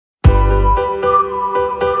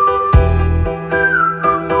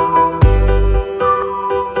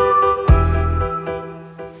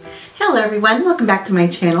Hello everyone, welcome back to my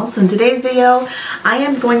channel. So in today's video, I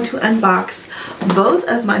am going to unbox both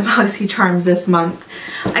of my Boxycharms this month.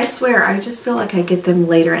 I swear, I just feel like I get them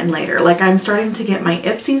later and later. Like I'm starting to get my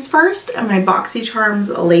Ipsies first and my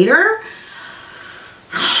Boxycharms later.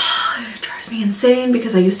 It drives me insane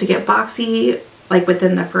because I used to get Boxy like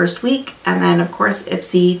within the first week, and then of course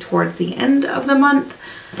Ipsy towards the end of the month.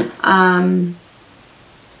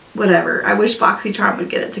 Whatever. I wish Boxycharm would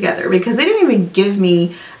get it together because they didn't even give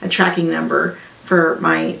me a tracking number for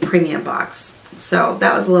my premium box. So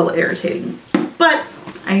that was a little irritating. But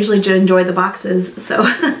I usually do enjoy the boxes. So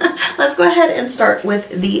let's go ahead and start with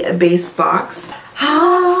the base box.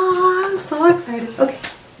 Ah, so excited. Okay.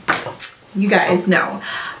 You guys know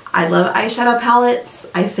I love eyeshadow palettes.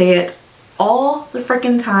 I say it all the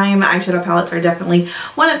freaking time. Eyeshadow palettes are definitely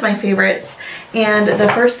one of my favorites. And the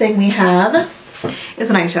first thing we have is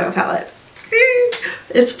an eyeshadow palette.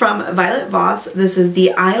 It's from Violet Voss. This is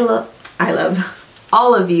the I Love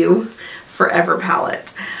All of You Forever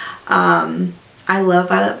palette. I love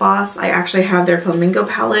Violet Voss. I actually have their Flamingo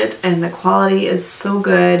palette and the quality is so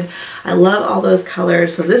good. I love all those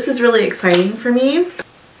colors. So this is really exciting for me.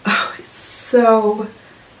 Oh, it's so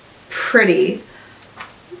pretty.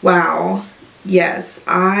 Wow. Yes,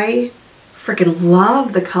 I freaking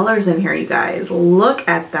love the colors in here, you guys. Look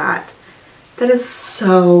at that. That is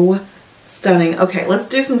so stunning. Okay, let's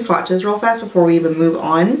do some swatches real fast before we even move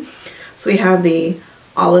on. So we have the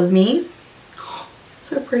All of Me. Oh,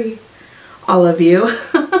 so pretty. All of You.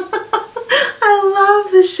 I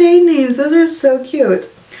love the shade names. Those are so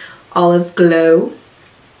cute. Olive Glow.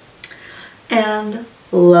 And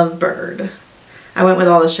Lovebird. I went with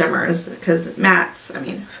all the shimmers because mattes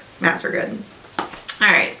are good.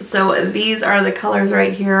 Alright, so these are the colors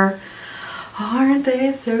right here. Aren't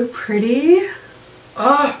they so pretty?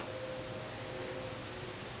 Oh.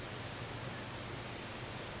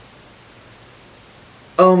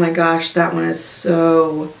 Oh my gosh, that one is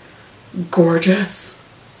so gorgeous.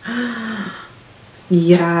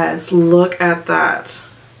 Yes, look at that.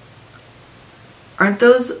 Aren't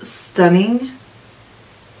those stunning?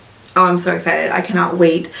 Oh, I'm so excited. I cannot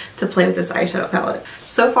wait to play with this eyeshadow palette.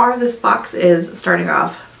 So far, this box is starting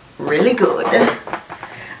off really good.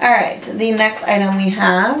 Alright, the next item we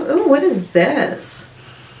have, ooh, what is this?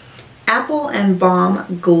 Apple and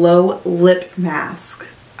Balm Glow Lip Mask.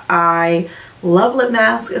 I love lip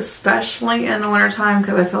masks, especially in the wintertime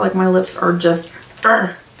because I feel like my lips are just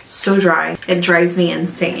so dry. It drives me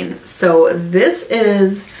insane. So this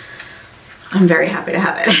is, I'm very happy to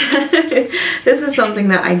have it. This is something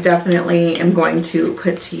that I definitely am going to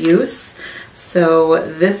put to use. So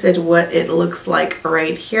this is what it looks like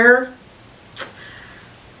right here.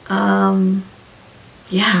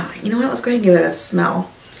 Yeah, you know what, let's go ahead and give it a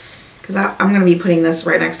smell because I'm going to be putting this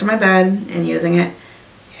right next to my bed and using it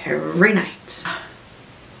every night.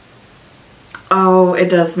 Oh, it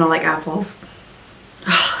does smell like apples.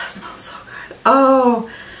 Oh, that smells so good.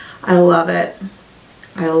 Oh, I love it.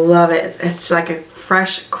 I love it. It's like a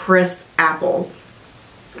fresh, crisp apple.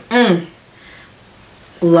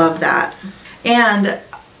 Love that. And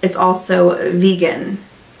it's also vegan,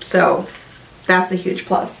 so that's a huge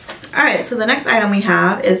plus. Alright, so the next item we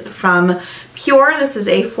have is from Pure. This is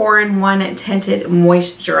a 4-in-1 tinted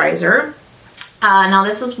moisturizer. Now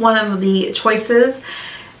this is one of the choices,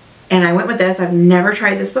 and I went with this. I've never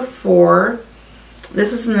tried this before.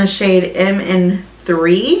 This is in the shade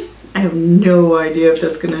MN3. I have no idea if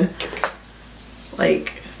that's gonna,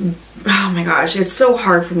 like, oh my gosh, it's so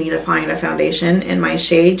hard for me to find a foundation in my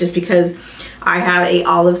shade just because I have a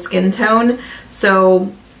olive skin tone.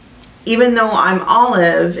 So even though I'm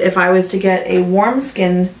olive, if I was to get a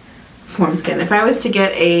if I was to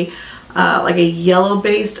get a like a yellow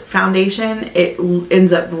based foundation, it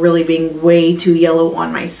ends up really being way too yellow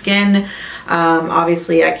on my skin.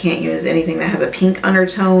 Obviously I can't use anything that has a pink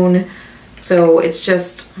undertone, so it's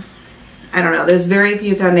just, I don't know, there's very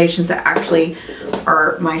few foundations that actually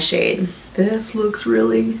are my shade. This looks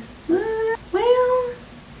really, well, I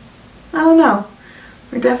don't know.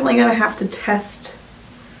 We're definitely gonna have to test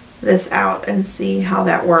this out and see how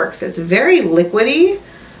that works. It's very liquidy,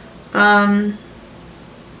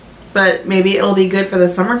 but maybe it'll be good for the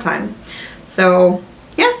summertime. So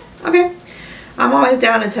yeah, okay. I'm always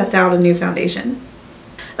down to test out a new foundation.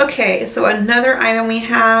 Okay, so another item we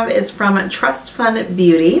have is from Trust Fund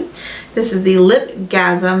Beauty. This is the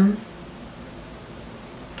Lipgasm.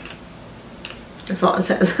 That's all it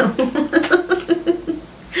says.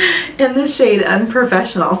 In the shade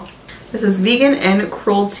Unprofessional. This is vegan and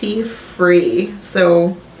cruelty free.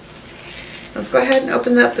 So let's go ahead and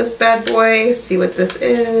open up this bad boy, see what this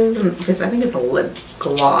is. Because I think it's a lip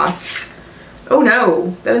gloss. Oh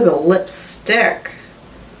no, that is a lipstick.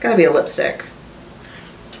 Gotta be a lipstick.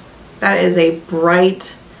 That is a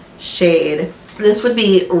bright shade. This would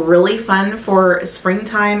be really fun for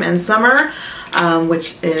springtime and summer,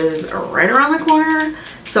 which is right around the corner.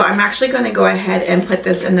 So I'm actually going to go ahead and put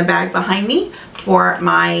this in the bag behind me for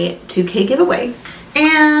my 2K giveaway.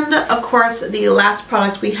 And of course, the last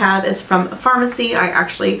product we have is from Pharmacy. I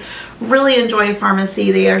actually really enjoy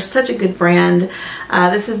Pharmacy. They are such a good brand.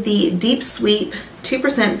 This is the Deep Sweep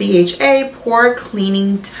 2% BHA Pore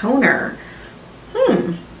Cleaning Toner.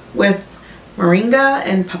 With moringa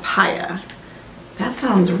and papaya. That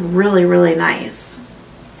sounds really, really nice.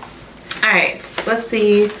 Alright, let's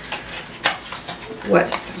see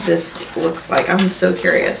what this looks like. I'm so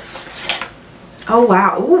curious. Oh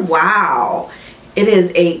wow, ooh, wow. It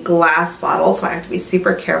is a glass bottle, so I have to be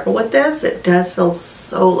super careful with this. It does feel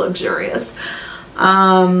so luxurious.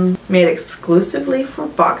 Made exclusively for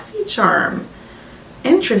Boxycharm.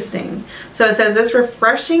 Interesting. So it says this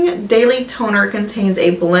refreshing daily toner contains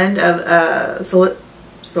a blend of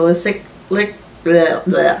salicylic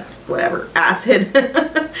acid,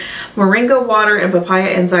 moringa water, and papaya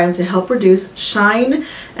enzyme to help reduce shine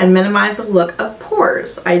and minimize the look of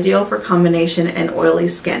pores. Ideal for combination and oily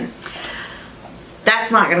skin.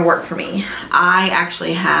 That's not going to work for me. I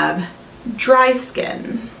actually have dry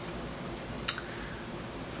skin.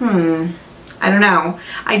 I don't know.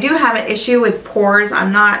 I do have an issue with pores.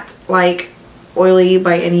 I'm not like oily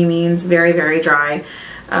by any means, very, very dry.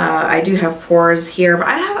 I do have pores here, but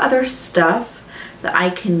I have other stuff that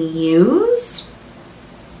I can use.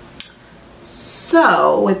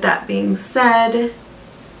 So with that being said,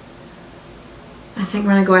 I think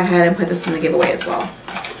I'm going to go ahead and put this in the giveaway as well.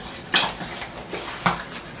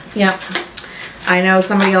 Yep. I know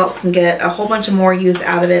somebody else can get a whole bunch of more use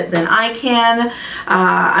out of it than I can.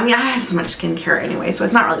 I mean, I have so much skincare anyway, so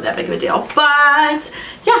it's not really that big of a deal. But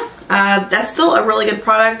yeah, that's still a really good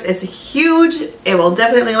product. It's huge. It will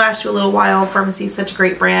definitely last you a little while. Pharmacy is such a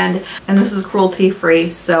great brand, and this is cruelty-free,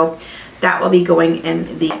 so that will be going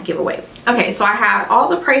in the giveaway. Okay, so I have all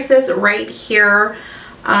the prices right here.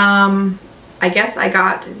 I guess I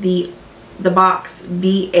got the box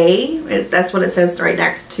BA. That's what it says right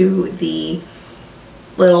next to the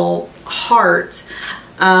little heart,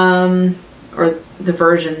 or the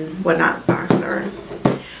version, whatnot, box, whatever.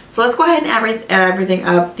 So let's go ahead and add everything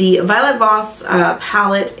up. The Violet Voss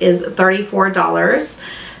palette is $34.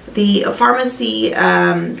 The Pharmacy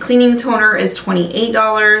cleaning toner is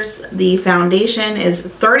 $28. The foundation is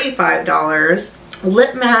 $35.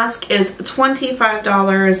 Lip mask is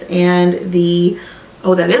 $25, and the,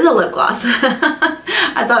 oh, that is a lip gloss.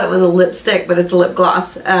 I thought it was a lipstick, but it's a lip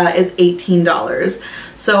gloss, is $18.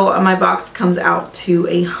 So my box comes out to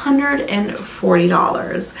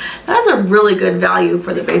 $140. That's a really good value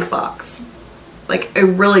for the base box. Like a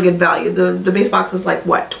really good value. The base box is like,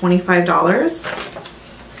 what,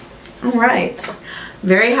 $25? All right.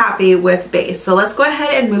 Very happy with base. So let's go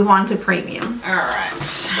ahead and move on to premium. All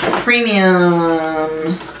right.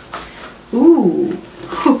 Premium. Ooh.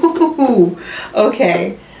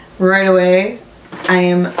 Okay. Right away, I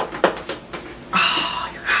am, oh,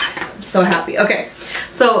 you guys, I'm so happy. Okay.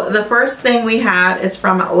 So the first thing we have is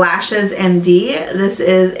from Lashes MD. This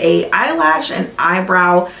is a eyelash and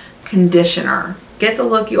eyebrow conditioner. Get the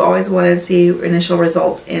look you always wanted to see, initial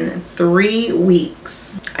results in 3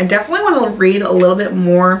 weeks. I definitely want to read a little bit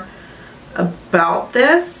more about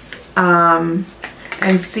this and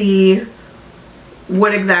see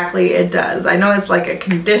what exactly it does. I know it's like a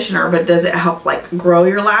conditioner, but does it help like grow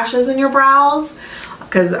your lashes and your brows?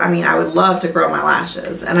 Because I mean, I would love to grow my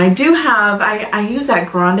lashes, and I do have, I use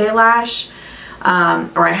that Grande lash,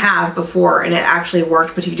 or I have before, and it actually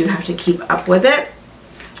worked, but you do have to keep up with it.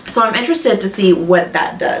 So I'm interested to see what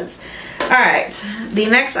that does. All right, the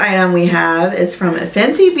next item we have is from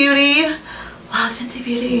Fenty Beauty. Love Fenty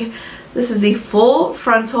Beauty. This is the Full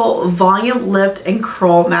Frontal Volume Lift and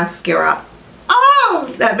Curl Mascara.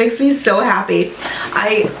 Oh, that makes me so happy.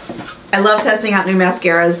 I love testing out new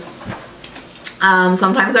mascaras.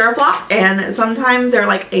 Sometimes they're a flop, and sometimes they're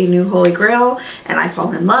like a new holy grail, and I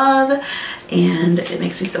fall in love, and it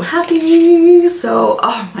makes me so happy. So,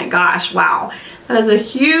 oh my gosh, wow. That is a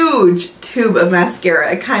huge tube of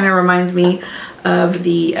mascara. It kind of reminds me of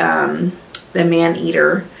the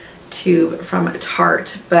Man-Eater tube from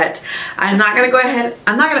Tarte, but I'm not going to go ahead,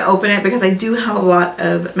 I'm not going to open it because I do have a lot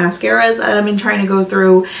of mascaras that I've been trying to go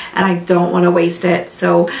through, and I don't want to waste it,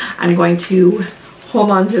 so I'm going to hold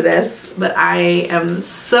on to this. But I am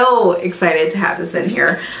so excited to have this in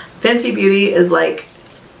here. Fenty Beauty is like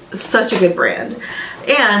such a good brand.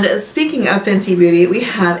 And speaking of Fenty Beauty, we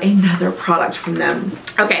have another product from them.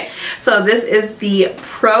 Okay, so this is the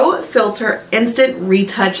Pro Filter Instant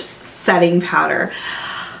Retouch Setting Powder.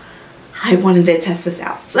 I wanted to test this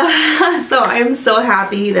out. So I'm so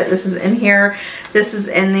happy that this is in here. This is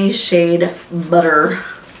in the shade Butter.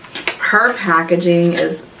 Her packaging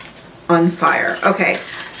is on fire. Okay,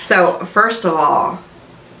 so first of all,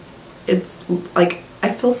 it's like, I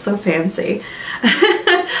feel so fancy.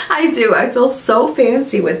 I do. I feel so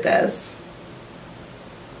fancy with this.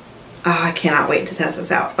 Oh, I cannot wait to test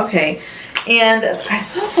this out. Okay, and I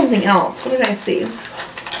saw something else. What did I see?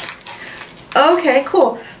 Okay,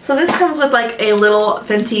 cool. So this comes with like a little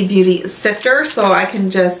Fenty Beauty sifter, so I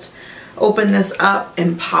can just open this up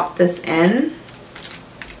and pop this in.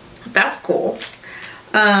 That's cool.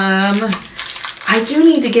 I do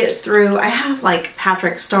need to get through, I have like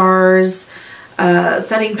Patrick Starr's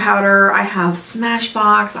setting powder, I have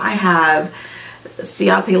Smashbox, I have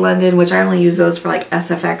Ciate London, which I only use those for like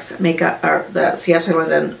SFX makeup, or the Ciate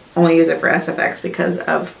London, only use it for SFX because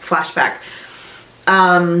of flashback.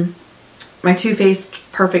 My Too Faced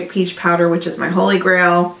Perfect Peach Powder, which is my holy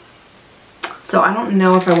grail. So I don't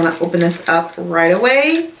know if I want to open this up right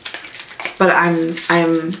away, but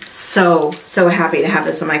I'm so happy to have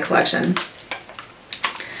this in my collection.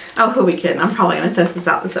 Oh, who we kidding? I'm probably going to test this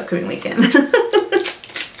out this upcoming weekend.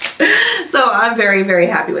 So I'm very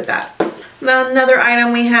happy with that. Another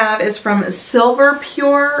item we have is from Silver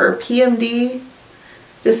Pure, or PMD.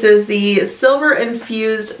 This is the Silver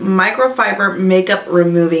Infused Microfiber Makeup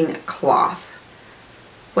Removing Cloth.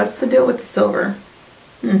 What's the deal with the silver?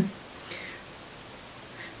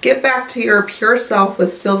 Get back to your pure self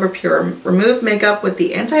with Silver Pure. Remove makeup with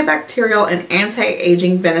the antibacterial and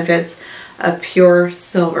anti-aging benefits of pure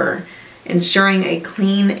silver, ensuring a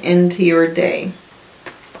clean end to your day.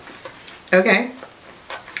 Okay.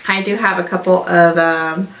 I do have a couple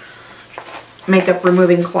of makeup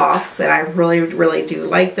removing cloths and I really do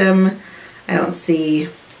like them. I don't see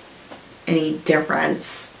any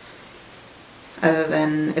difference other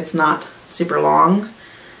than it's not super long.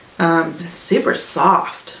 It's super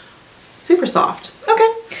soft. Super soft.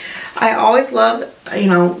 Okay. I always love, you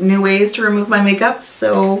know, new ways to remove my makeup,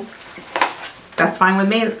 so that's fine with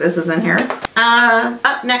me that this is in here.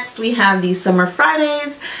 Up next we have the Summer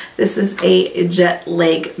Fridays. This is a jet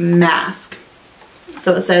lag mask.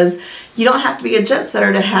 So it says, you don't have to be a jet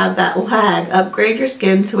setter to have that lag. Upgrade your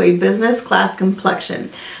skin to a business class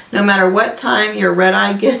complexion. No matter what time your red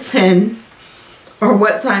eye gets in or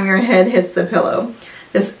what time your head hits the pillow.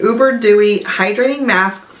 This uber dewy hydrating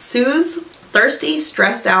mask soothes thirsty,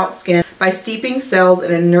 stressed out skin by steeping cells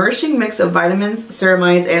in a nourishing mix of vitamins,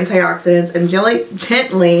 ceramides, antioxidants, and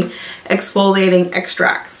gently exfoliating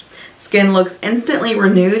extracts. Skin looks instantly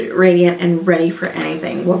renewed, radiant, and ready for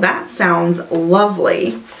anything. Well, that sounds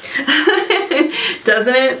lovely.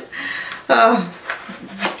 Doesn't it? Oh.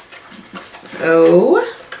 So,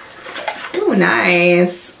 ooh,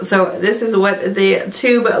 nice. So this is what the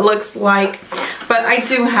tube looks like. But I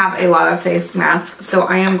do have a lot of face masks, so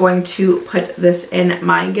I am going to put this in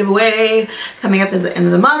my giveaway coming up at the end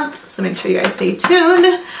of the month. So make sure you guys stay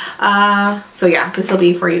tuned. So yeah, this will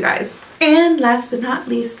be for you guys. And last but not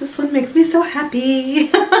least, this one makes me so happy.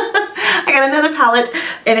 I got another palette,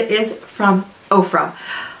 and it is from Ofra.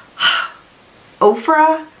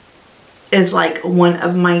 Ofra is like one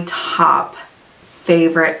of my top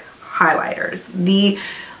favorite highlighters. The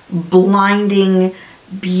blinding,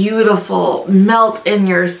 beautiful, melt in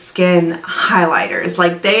your skin highlighters.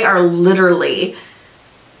 Like, they are literally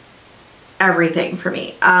everything for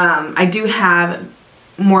me. I do have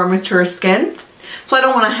more mature skin, so I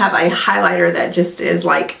don't want to have a highlighter that just is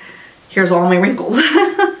like, here's all my wrinkles.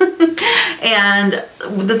 And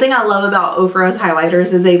the thing I love about Ofra's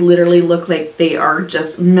highlighters is they literally look like they are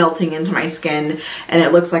just melting into my skin, and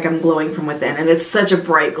it looks like I'm glowing from within, and it's such a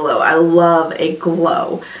bright glow. I love a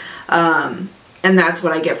glow. And that's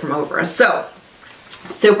what I get from Ofra. So,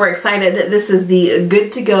 super excited. This is the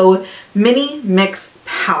Good to Go Mini Mix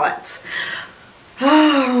Palette.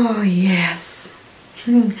 Oh, yes.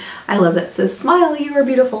 I love that. It says, smile, you are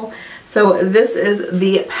beautiful. So this is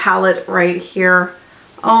the palette right here.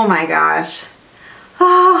 Oh my gosh.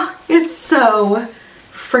 Oh, it's so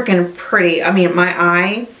freaking pretty. I mean, my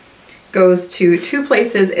eye goes to two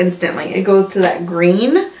places instantly. It goes to that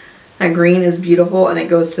green. That green is beautiful, and it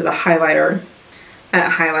goes to the highlighter.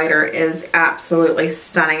 That highlighter is absolutely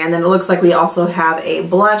stunning. And then it looks like we also have a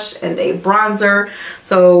blush and a bronzer.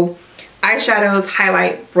 So eyeshadows,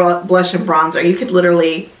 highlight, blush, and bronzer. You could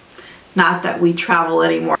literally, not that we travel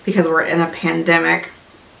anymore because we're in a pandemic.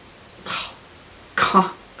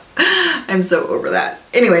 God, I I'm so over that.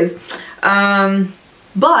 Anyways,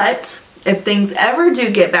 but if things ever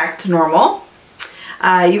do get back to normal,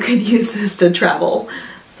 you could use this to travel.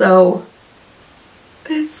 So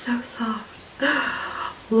it's so soft.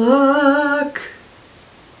 Look,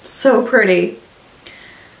 so pretty.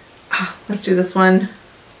 Let's do this one.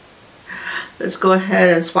 Let's go ahead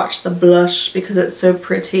and swatch the blush because it's so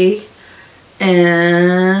pretty.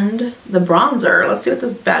 And the bronzer. Let's see what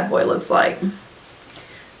this bad boy looks like.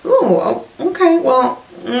 Ooh, okay, well,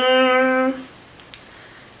 I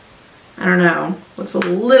don't know. Looks a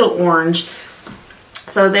little orange.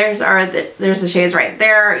 So there's the shades right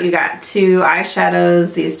there. You got two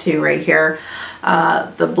eyeshadows, these two right here.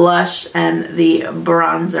 The blush and the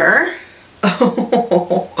bronzer.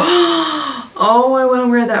 Oh, I want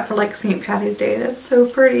to wear that for like St. Patty's Day. That's so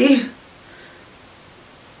pretty.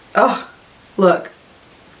 Oh, look.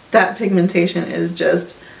 That pigmentation is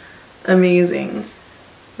just amazing.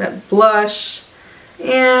 That blush.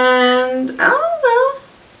 And, oh,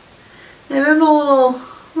 well, it is a little,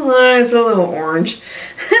 it's a little orange.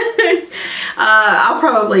 I'll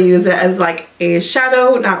probably use it as like a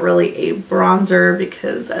shadow, not really a bronzer,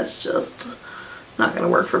 because that's just not going to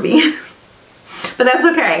work for me. But that's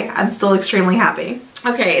okay. I'm still extremely happy.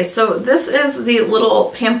 Okay, so this is the little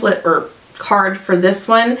pamphlet or card for this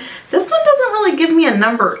one. This one doesn't really give me a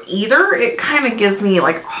number either. It kind of gives me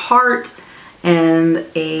like heart and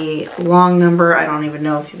a long number. I don't even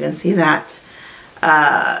know if you can see that.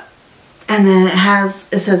 And then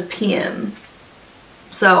it says PM.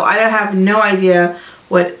 So I have no idea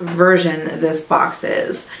what version this box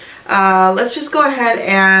is. Let's just go ahead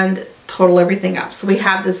and total everything up. So we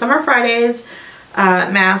have the Summer Fridays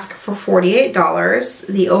mask for $48,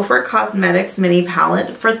 the Ofra Cosmetics mini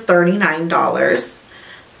palette for $39. It's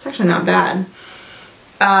actually not bad.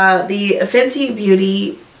 The Fenty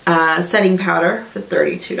Beauty setting powder for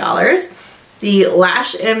 $32. The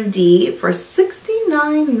Lash MD for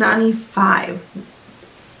 $69.95.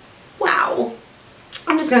 Wow.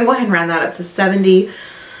 I'm just going to go ahead and round that up to $70.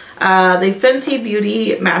 The Fenty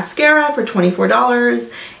Beauty mascara for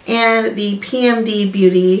 $24. And the PMD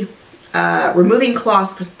Beauty removing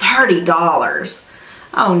cloth for $30.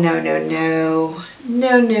 Oh, no, no, no.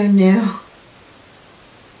 No, no, no.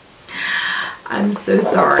 I'm so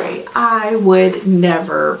sorry. I would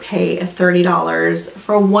never pay $30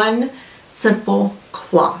 for one simple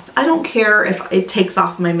cloth. I don't care if it takes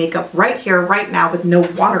off my makeup right here, right now with no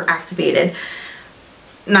water activated.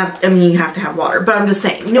 Not, I mean, you have to have water, but I'm just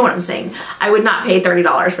saying, you know what I'm saying. I would not pay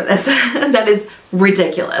 $30 for this. That is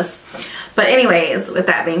ridiculous. But anyways, with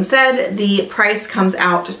that being said, the price comes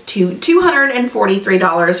out to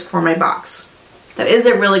 $243 for my box. That is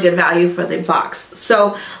a really good value for the box.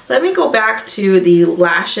 So let me go back to the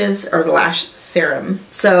lashes or the lash serum.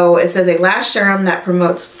 So it says a lash serum that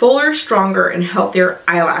promotes fuller, stronger, and healthier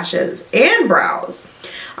eyelashes and brows.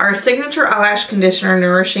 Our signature eyelash conditioner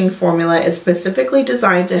nourishing formula is specifically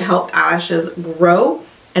designed to help eyelashes grow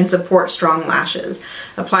and support strong lashes.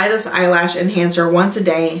 Apply this eyelash enhancer once a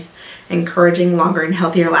day, encouraging longer and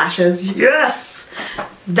healthier lashes. Yes!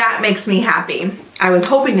 That makes me happy. I was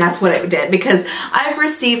hoping that's what it did because I've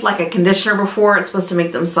received like a conditioner before. It's supposed to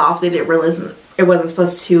make them soft. They didn't realize it wasn't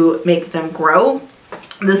supposed to make them grow.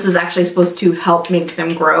 This is actually supposed to help make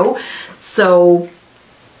them grow. So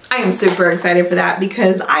I am super excited for that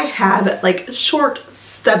because I have like short,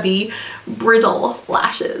 stubby, brittle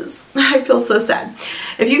lashes. I feel so sad.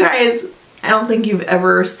 If you guys, I don't think you've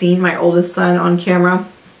ever seen my oldest son on camera,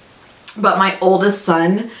 but my oldest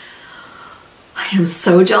son, I am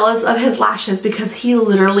so jealous of his lashes because he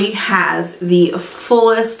literally has the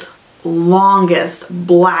fullest, longest,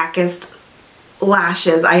 blackest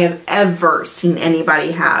lashes I have ever seen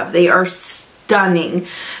anybody have. They are stunning.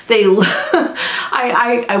 They,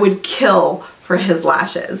 I would kill for his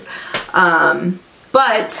lashes.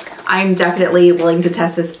 But I'm definitely willing to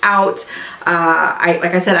test this out.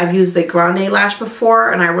 Like I said, I've used the Grande lash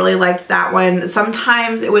before and I really liked that one.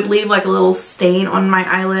 Sometimes it would leave like a little stain on my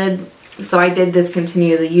eyelid, so I did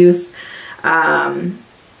discontinue the use. So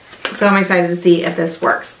I'm excited to see if this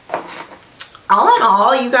works. All in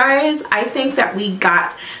all, you guys, I think that we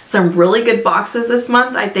got some really good boxes this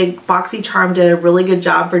month. I think Boxycharm did a really good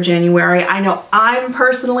job for January. I know I'm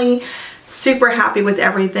personally super happy with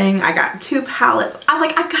everything. I got 2 palettes.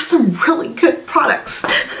 I got some really good products.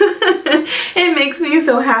 It makes me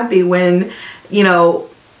so happy when, you know,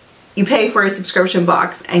 you pay for a subscription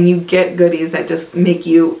box and you get goodies that just make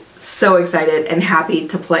you so excited and happy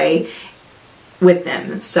to play with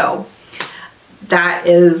them. So that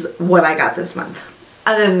is what I got this month,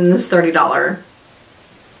 other than this $30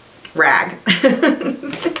 rag.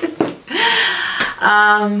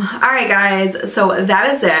 Alright guys, so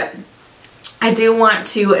that is it. I do want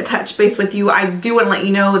to touch base with you. I do want to let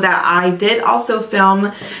you know that I did also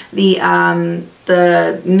film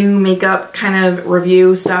the new makeup kind of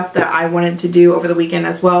review stuff that I wanted to do over the weekend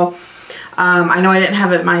as well. I know I didn't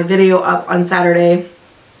have my video up on Saturday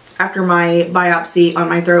after my biopsy on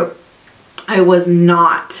my throat. I was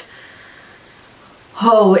not.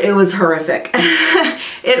 Oh, it was horrific.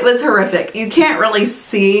 It was horrific. You can't really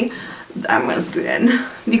see. I'm going to scoot in.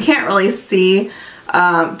 You can't really see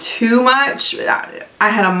too much. I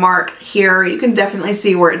had a mark here. You can definitely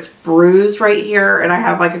see where it's bruised right here, and I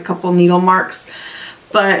have like a couple needle marks.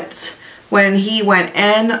 But when he went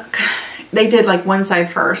in, they did like one side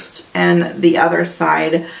first and the other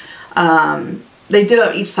side, they did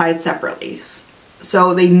on each side separately.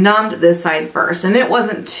 So they numbed this side first, and it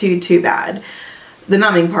wasn't too bad. The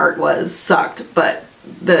numbing part sucked, but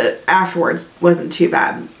the afterwards wasn't too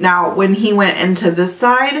bad. Now when he went into this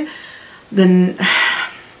side, the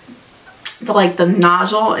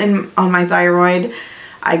nodule on my thyroid,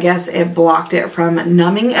 I guess it blocked it from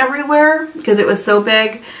numbing everywhere because it was so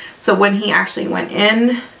big. So when he actually went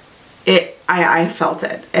in, I felt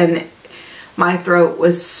it, and my throat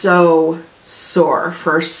was so sore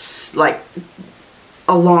for like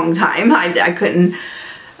a long time. I couldn't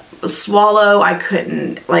swallow, I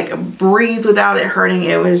couldn't like breathe without it hurting.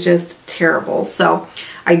 It was just terrible. So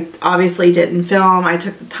I obviously didn't film. I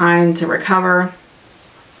took the time to recover,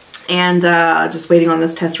 and just waiting on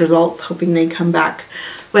those test results, hoping they come back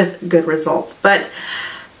with good results. But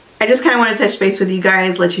I just kind of want to touch base with you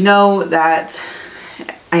guys, let you know that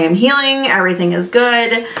I am healing, everything is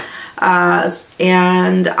good,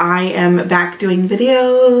 and I am back doing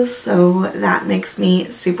videos, so that makes me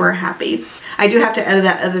super happy. I do have to edit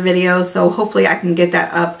that other video, so hopefully I can get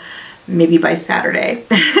that up maybe by Saturday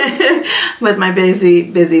with my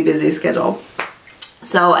busy schedule.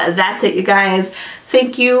 So that's it, you guys.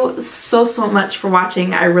 Thank you so much for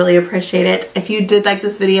watching. I really appreciate it. If you did like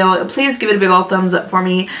this video, please give it a big old thumbs up for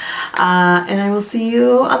me, and I will see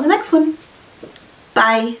you on the next one.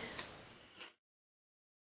 Bye.